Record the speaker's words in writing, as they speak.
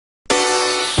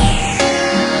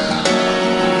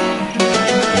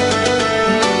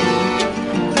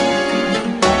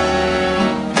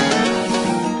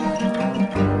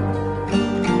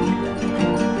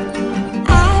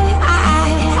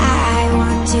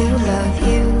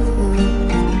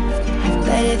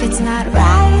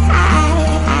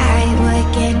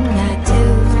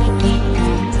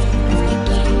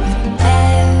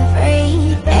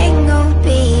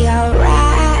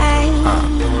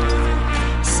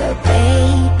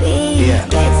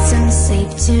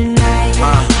safe tonight.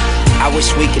 I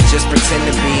wish we could just pretend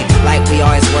to be like we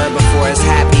always were before, as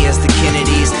happy as the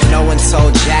Kennedys. No one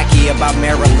told Jackie about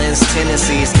Marilyn's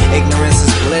tendencies. Ignorance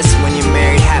is bliss when you're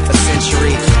married half a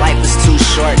century. Life is too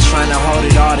short, trying to hold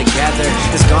it all together.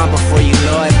 It's gone before you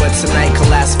know it, but tonight could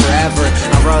last forever.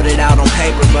 I wrote it out on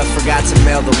paper, but forgot to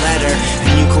mail the letter.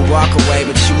 And you could walk away,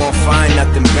 but you won't find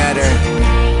nothing better.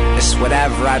 It's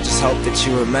whatever, I just hope that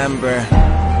you remember.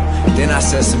 Then I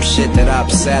said some shit that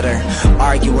upset her.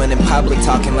 Arguing in public,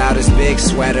 talking loud as Big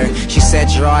Sweater. She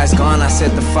said, you're always gone. I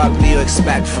said, the fuck do you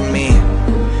expect from me?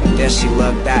 Then she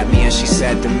looked at me and she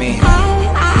said to me,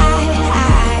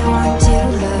 I want to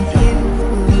love you,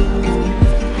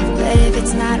 but if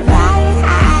it's not right,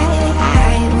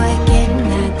 what can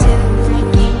I do?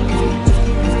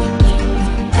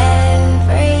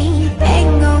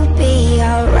 Everything gon' be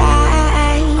alright.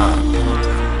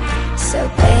 So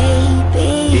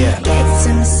baby, get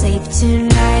some sleep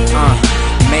tonight.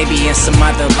 Maybe in some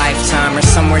other lifetime or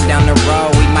somewhere down the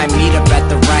road we might meet up at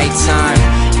the right time.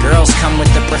 Girls come with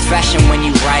the profession when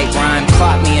you write rhyme.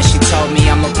 Caught me and she told me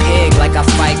I'm a pig, like I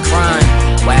fight crime.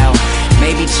 Well,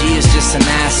 maybe G is just an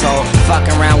asshole,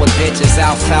 fucking around with bitches,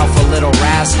 alfalfa little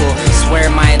rascal.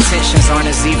 Swear my intentions aren't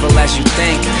as evil as you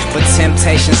think, but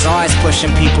temptation's always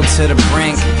pushing people to the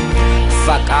brink.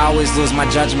 Fuck, I always lose my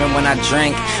judgment when I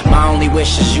drink. My only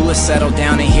wish is you would settle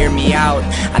down and hear me out.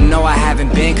 I know I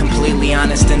haven't been completely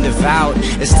honest and devout.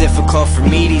 It's difficult for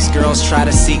me, these girls try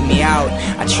to seek me out.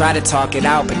 I try to talk it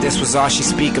out, but this was all she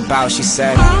speak about. She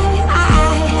said,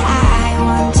 I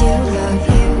want to love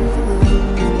you,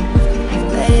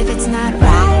 but if it's not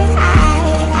right,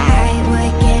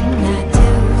 what can I do?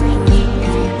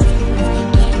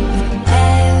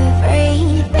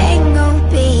 Everything gon'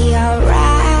 be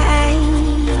alright.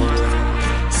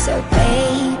 So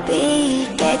baby,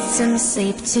 get some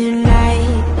sleep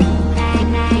tonight.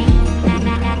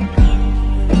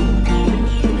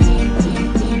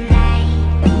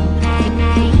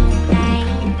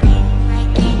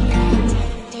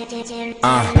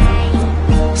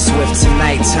 Swift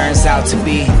tonight turns out to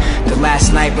be the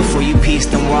last night before you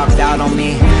pieced and walked out on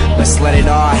me. Let's let it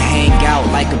all hang out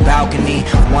like a balcony.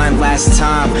 One last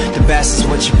time, the best is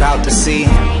what you're about to see.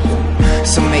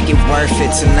 So make it worth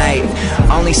it tonight,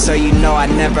 only so you know I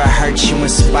never hurt you in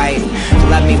spite.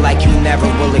 Love me like you never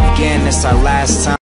will again, it's our last time.